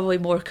me probably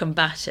more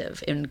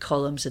combative in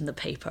columns in the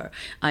paper.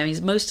 I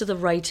mean, most of the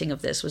writing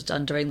of this was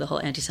done during the whole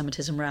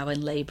anti-Semitism row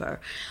in Labour.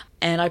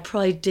 And I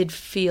probably did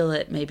feel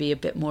it maybe a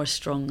bit more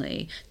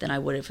strongly than I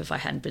would have if I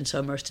hadn't been so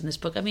immersed in this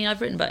book. I mean,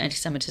 I've written about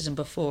anti-Semitism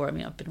before. I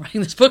mean, I've been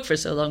writing this book for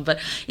so long, but,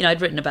 I'd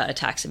written about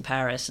attacks in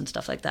Paris and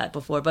stuff like that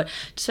before. But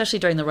especially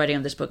during the writing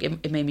of this book,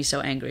 it made me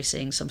so angry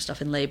seeing some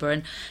stuff in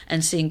Labour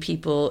and seeing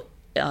people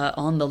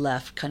on the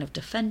left kind of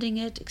defending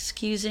it,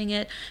 excusing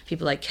it.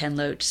 People like Ken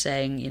Loach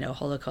saying,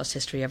 Holocaust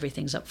history,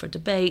 everything's up for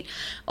debate.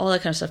 All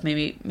that kind of stuff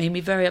made me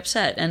very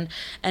upset. And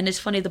it's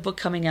funny, the book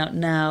coming out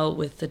now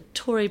with the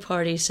Tory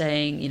party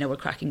saying, we're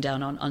cracking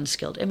down on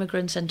unskilled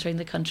immigrants entering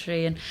the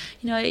country. And,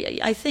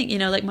 I think,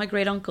 like my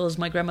great uncles,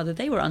 my grandmother,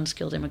 they were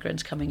unskilled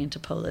immigrants coming into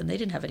Poland. They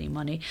didn't have any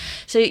money.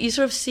 So you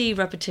sort of see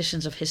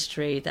repetitions of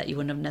history that you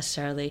wouldn't have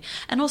necessarily.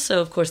 And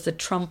also, of course, the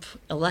Trump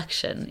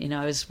election.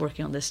 I was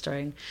working on this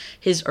during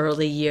his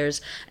early years,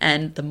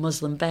 and the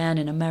Muslim ban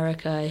in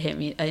America hit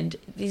me, and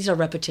these are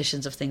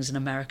repetitions of things in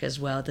America as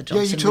well. The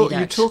Johnson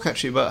you talk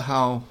actually about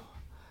how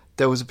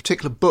there was a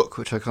particular book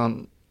which I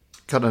can't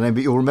name,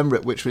 but you'll remember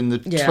it, which in the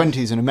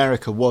 20s in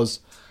America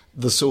was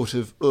the sort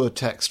of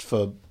text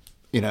for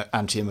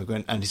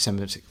anti-immigrant,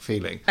 anti-Semitic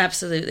feeling.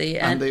 Absolutely.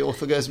 And the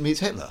author goes and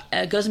meets Hitler.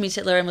 Goes and meets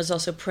Hitler, and was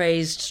also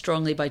praised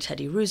strongly by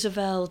Teddy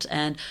Roosevelt,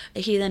 and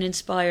he then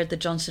inspired the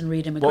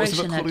Johnson-Reed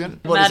Immigration Act. What was the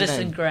book called again?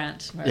 Madison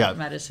Grant. Right?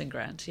 Madison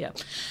Grant, yeah.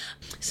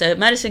 So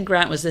Madison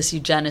Grant was this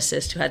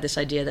eugenicist who had this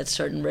idea that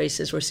certain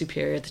races were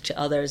superior to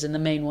others, and the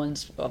main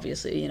ones,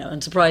 obviously,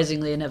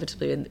 unsurprisingly,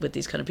 inevitably, with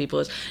these kind of people,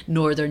 is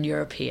Northern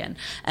European.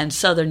 And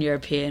Southern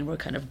European were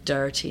kind of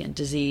dirty and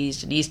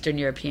diseased, and Eastern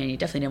European, you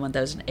definitely don't want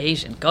those in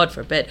Asian, God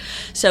forbid.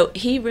 So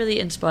he really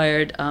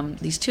inspired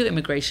these two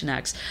immigration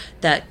acts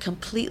that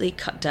completely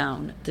cut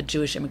down the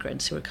Jewish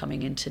immigrants who were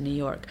coming into New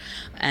York.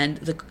 And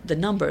the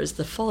numbers,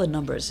 the fall in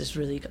numbers is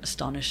really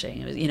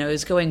astonishing. It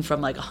was going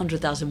from like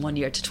 100,000 one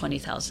year to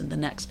 20,000 the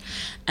next.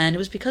 And it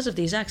was because of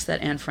these acts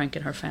that Anne Frank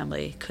and her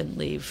family couldn't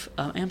leave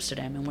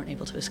Amsterdam and weren't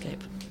able to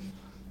escape.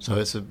 So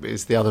it's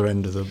the other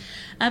end of the...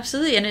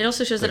 Absolutely, and it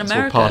also shows that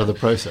America... It's all part of the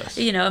process.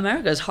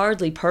 America is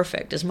hardly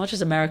perfect. As much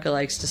as America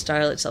likes to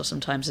style itself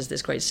sometimes as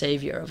this great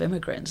savior of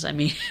immigrants, I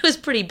mean, it was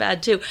pretty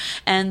bad too.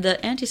 And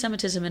the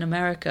anti-Semitism in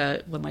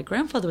America, when my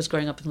grandfather was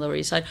growing up in the Lower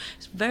East Side,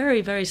 is very,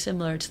 very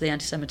similar to the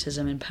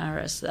anti-Semitism in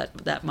Paris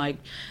that my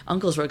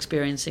uncles were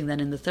experiencing then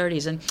in the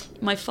 30s. And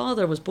my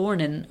father was born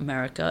in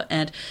America,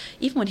 and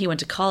even when he went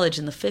to college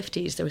in the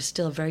 50s, there was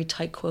still a very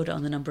tight quota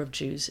on the number of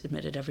Jews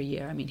admitted every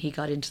year. I mean, he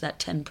got into that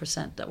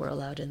 10% that were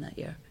allowed in that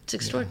year. It's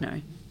extraordinary.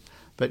 Yeah.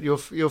 But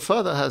your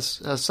father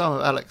has some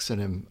of Alex in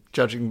him,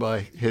 judging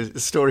by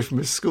his story from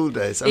his school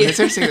days. I mean, it's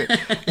interesting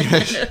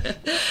that,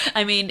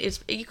 I mean,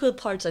 it's equal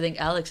parts, I think,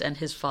 Alex and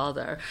his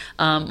father.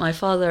 My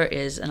father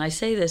is, and I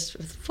say this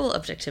with full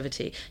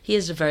objectivity, he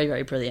is a very,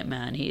 very brilliant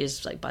man. He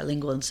is like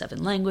bilingual in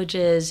 7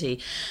 languages.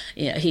 He's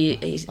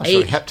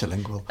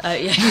heptalingual.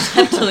 He's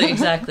heptalingual,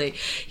 exactly.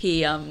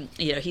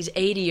 He's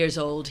 80 years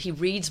old. He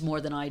reads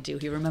more than I do.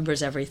 He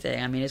remembers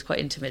everything. I mean, it's quite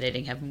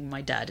intimidating having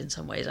my dad in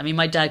some ways. I mean,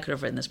 my dad could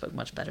have written this book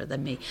much better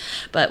than me.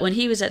 But when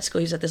he was at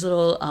school, he was at this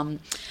little...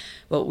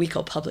 what we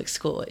call public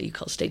school, what you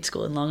call state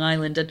school in Long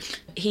Island,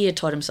 and he had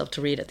taught himself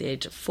to read at the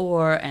age of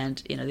 4,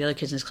 and the other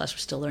kids in his class were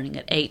still learning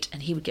at 8,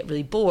 and he would get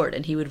really bored,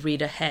 and he would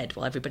read ahead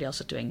while everybody else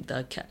was doing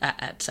the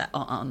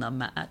on the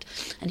mat,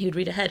 and he would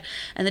read ahead,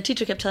 and the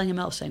teacher kept telling him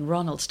off, saying,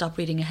 "Ronald, stop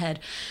reading ahead,"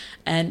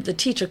 and the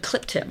teacher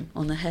clipped him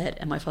on the head,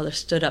 and my father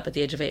stood up at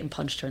the age of 8 and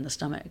punched her in the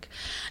stomach,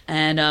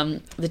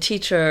 and the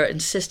teacher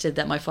insisted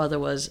that my father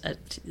was,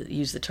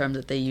 used the term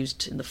that they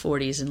used in the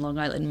 40s in Long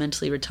Island,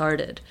 mentally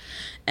retarded,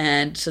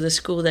 and so the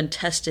school then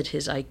tested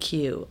his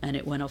IQ, and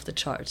it went off the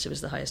charts. It was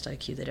the highest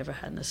IQ they'd ever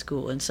had in the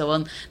school. And so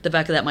on the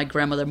back of that, my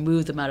grandmother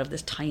moved them out of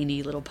this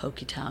tiny little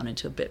pokey town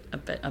into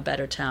a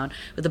better town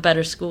with a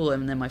better school.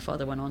 And then my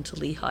father went on to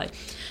Lehigh.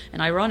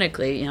 And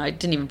ironically, I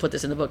didn't even put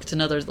this in the book. It's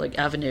another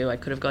avenue I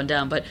could have gone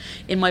down. But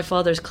in my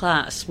father's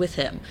class with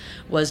him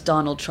was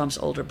Donald Trump's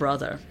older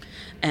brother.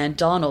 And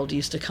Donald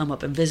used to come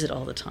up and visit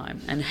all the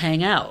time and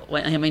hang out.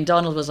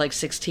 Donald was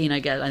 16, I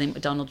guess. I think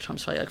Donald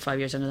Trump's probably 5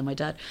 years younger than my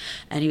dad.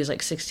 And he was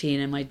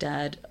 16, and my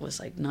dad was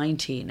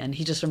 19. And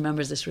he just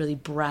remembers this really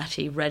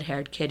bratty,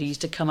 red-haired kid who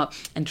used to come up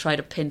and try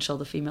to pinch all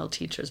the female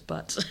teachers'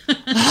 butts.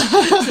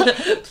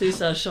 Plus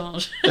ça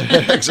change.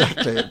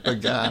 Exactly, it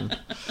began.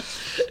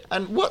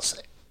 And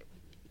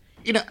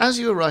as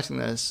you were writing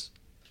this,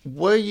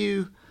 were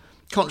you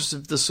conscious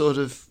of the sort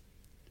of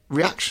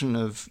reaction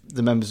of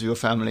the members of your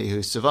family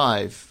who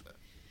survive,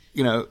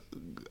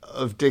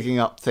 of digging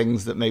up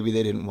things that maybe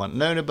they didn't want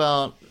known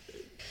about?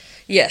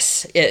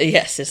 Yes,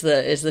 is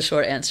the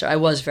short answer. I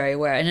was very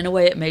aware, and in a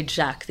way it made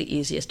Jacques the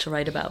easiest to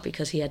write about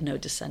because he had no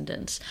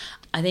descendants.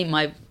 I think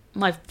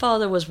my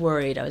father was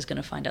worried I was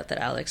going to find out that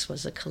Alex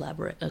was a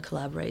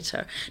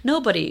collaborator.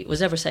 Nobody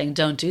was ever saying,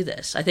 don't do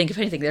this. I think, if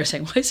anything, they were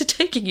saying, why is it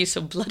taking you so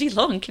bloody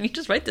long? Can you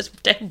just write this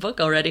damn book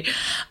already?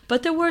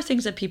 But there were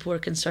things that people were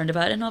concerned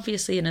about, and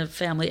obviously in a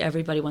family,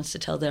 everybody wants to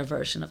tell their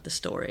version of the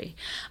story.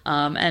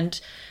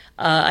 And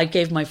I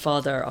gave my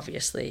father,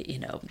 obviously,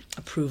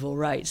 approval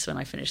rights when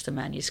I finished the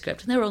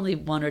manuscript. And there were only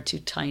one or two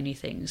tiny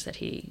things that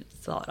he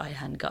thought I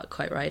hadn't got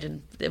quite right.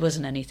 And it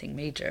wasn't anything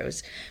major. It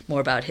was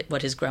more about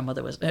what his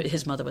mother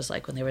was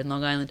like when they were in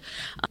Long Island.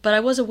 But I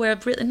was aware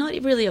of, not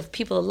really of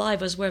people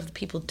alive, I was aware of the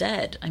people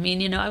dead. I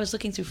mean, I was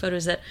looking through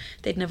photos that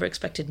they'd never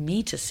expected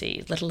me to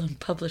see, let alone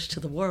published to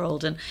the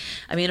world. And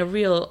I mean, a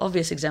real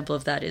obvious example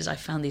of that is I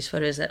found these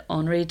photos that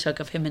Henri took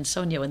of him and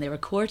Sonia when they were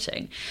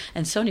courting.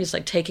 And Sonia's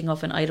like taking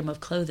off an item of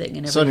clothing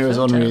in every Sonia is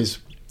photo. Henri's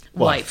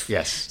wife.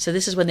 Yes. So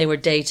this is when they were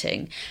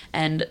dating.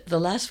 And the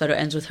last photo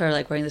ends with her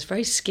like wearing this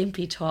very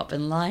skimpy top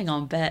and lying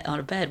on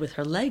a bed with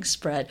her legs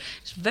spread.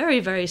 It's very,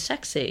 very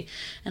sexy.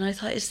 And I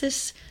thought, is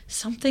this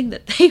something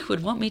that they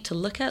would want me to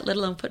look at, let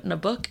alone put in a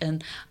book?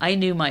 And I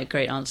knew my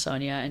great aunt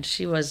Sonia, and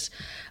she was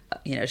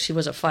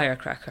a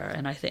firecracker,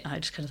 and I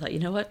just kind of thought, you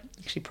know what,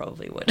 she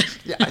probably would.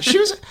 Yeah,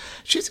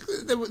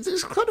 there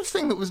was kind of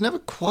thing that was never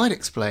quite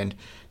explained.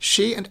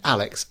 She and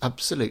Alex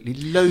absolutely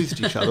loathed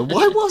each other.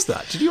 Why was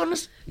that? Did you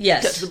honestly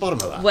get to the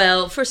bottom of that?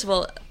 Well, first of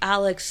all,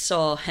 Alex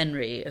saw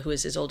Henry, who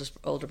is his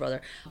older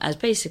brother, as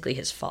basically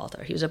his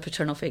father. He was a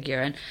paternal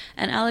figure,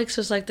 and Alex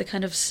was like the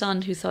kind of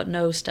son who thought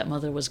no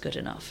stepmother was good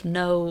enough.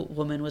 No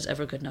woman was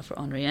ever good enough for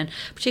Henri, and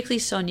particularly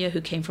Sonia,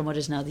 who came from what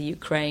is now the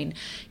Ukraine.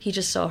 He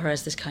just saw her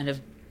as this kind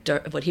of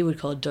what he would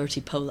call a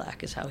dirty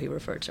Polak is how he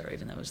referred to her,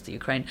 even though it was the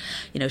Ukraine.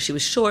 She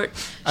was short.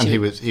 And he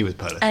was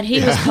Polish. And he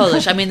was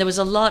Polish. I mean, there was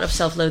a lot of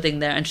self-loathing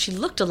there, and she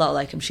looked a lot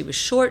like him. She was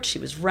short, she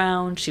was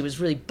round, she was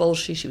really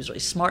bolshy, she was really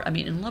smart. I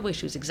mean, in a lot of ways,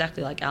 she was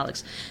exactly like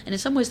Alex. And in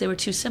some ways, they were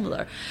too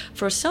similar.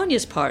 For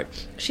Sonia's part,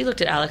 she looked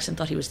at Alex and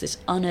thought he was this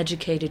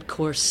uneducated,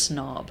 coarse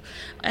snob.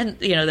 And,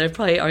 there are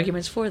probably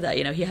arguments for that.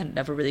 He hadn't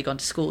never really gone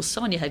to school.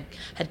 Sonia had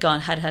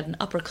had an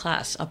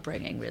upper-class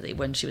upbringing, really,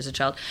 when she was a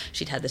child.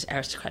 She'd had this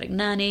aristocratic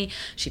nanny.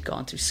 She'd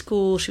gone through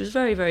school. She was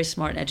very, very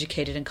smart and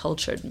educated and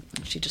cultured.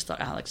 She just thought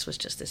Alex was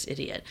just this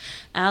idiot.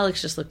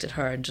 Alex just looked at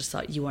her and just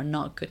thought, you are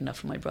not good enough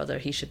for my brother.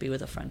 He should be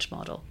with a French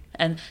model.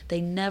 And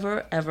they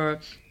never, ever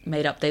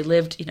made up. They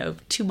lived,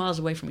 2 miles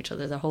away from each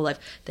other their whole life.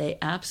 They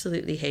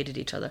absolutely hated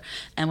each other.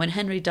 And when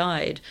Henry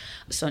died,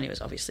 Sonia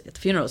was obviously at the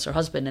funeral, it's her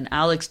husband, and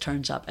Alex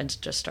turns up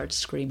and just starts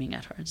screaming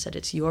at her and said,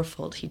 it's your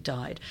fault he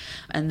died.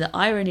 And the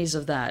ironies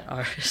of that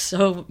are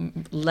so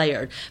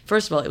layered.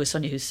 First of all, it was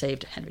Sonia who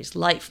saved Henry's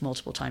life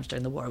multiple times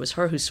during the war. It was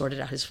her who sorted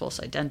out his false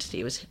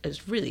identity. It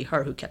was really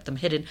her who kept them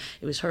hidden.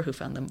 It was her who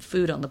found them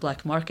food on the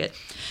black market.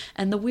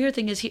 And the weird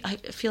thing is, I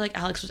feel like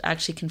Alex was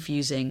actually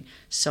confusing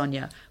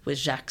Sonia with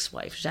Jacques'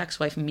 wife. Jacques'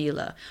 wife,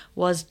 Mila,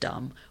 was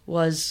dumb,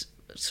 was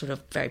sort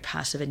of very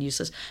passive and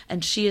useless,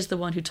 and she is the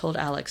one who told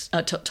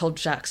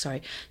Jacques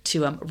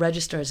to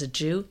register as a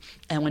Jew.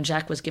 And when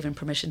Jacques was given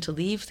permission to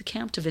leave the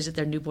camp to visit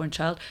their newborn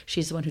child,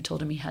 she's the one who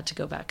told him he had to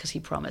go back because he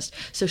promised.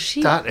 So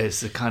that is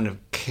the kind of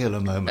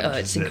killer moment. Oh,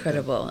 it's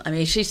incredible. I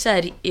mean, she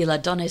said, "Il a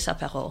donné sa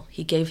parole."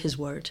 He gave his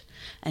word,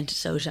 and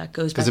so Jacques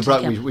goes back to the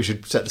camp. We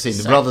should set the scene.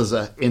 The brothers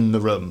are in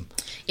the room,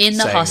 in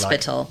the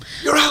hospital.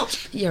 You're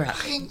out. You're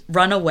out.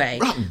 Run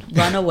away.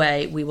 Run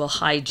away. We will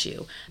hide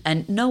you.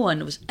 And no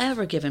one was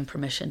ever given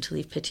permission to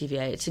leave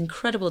Pithiviers. It's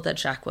incredible that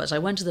Jacques was. I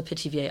went to the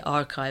Pithiviers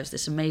archives,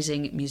 this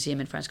amazing museum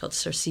in France called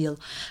Cercil,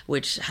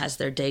 which has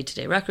their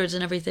day-to-day records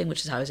and everything,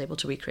 which is how I was able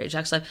to recreate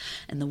Jacques' life.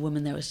 And the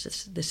woman there was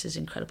just, this is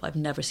incredible. I've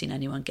never seen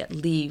anyone get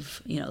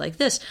leave, like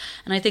this.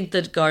 And I think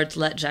the guards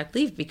let Jacques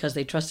leave because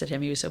they trusted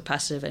him. He was so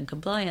passive and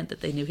compliant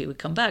that they knew he would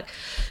come back.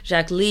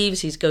 Jacques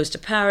leaves. He goes to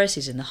Paris.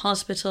 He's in the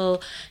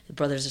hospital. The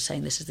brothers are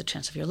saying, this is the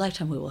chance of your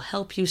lifetime. We will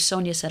help you.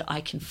 Sonia said,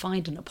 I can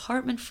find an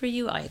apartment for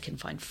you. I can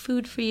find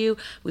food for you.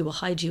 We will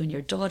hide you and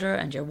your daughter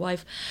and your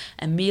wife.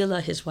 And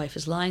Mila, his wife,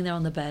 is lying there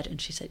on the bed,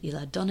 and she said, il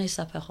a donné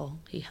sa parole.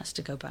 He has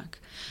to go back.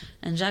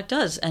 And Jacques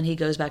does, and he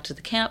goes back to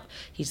the camp.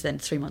 He's then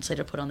 3 months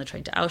later put on the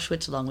train to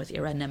Auschwitz along with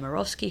Irene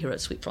Nemirovsky, who wrote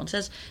Sweet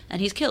Française,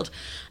 and he's killed.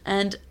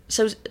 And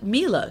so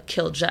Mila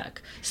killed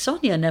Jacques.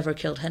 Sonia never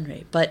killed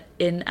Henry, but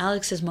in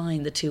Alex's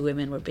mind, the two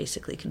women were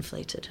basically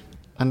conflated.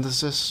 And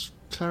there's this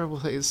terrible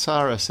thing that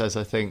Sarah says,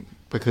 I think,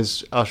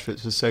 because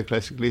Auschwitz was so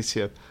close to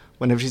Galicia,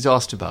 whenever she's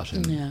asked about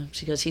him. Yeah,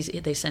 she goes,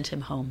 they sent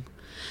him home.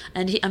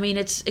 And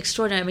it's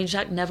extraordinary.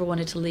 Jacques never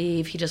wanted to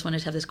leave. He just wanted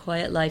to have this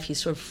quiet life.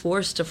 He's sort of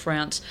forced to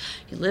France.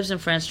 He lives in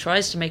France,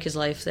 tries to make his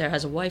life there,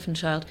 has a wife and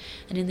child,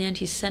 and in the end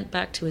he's sent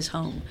back to his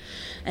home.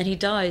 And he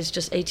dies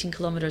just 18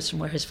 kilometers from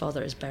where his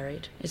father is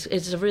buried.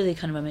 It's a really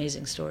kind of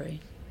amazing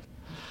story.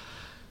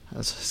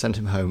 Let's send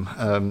him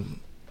home.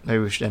 Maybe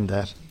we should end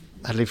there.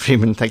 Hadley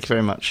Freeman, thank you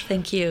very much.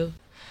 Thank you.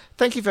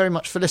 Thank you very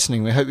much for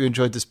listening. We hope you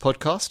enjoyed this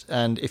podcast.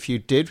 And if you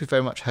did, we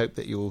very much hope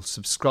that you'll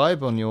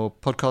subscribe on your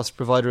podcast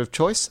provider of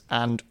choice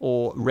and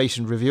or rate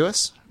and review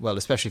us. Well,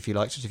 especially if you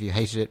liked it. If you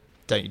hated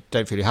it,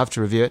 don't feel you have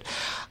to review it.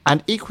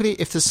 And equally,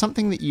 if there's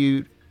something that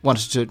you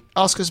wanted to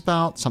ask us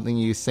about, something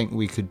you think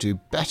we could do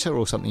better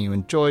or something you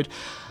enjoyed,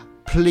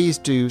 please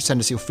do send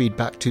us your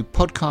feedback to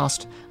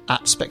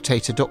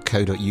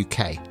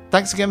podcast@spectator.co.uk.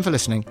 Thanks again for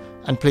listening,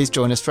 and please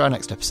join us for our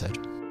next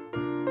episode.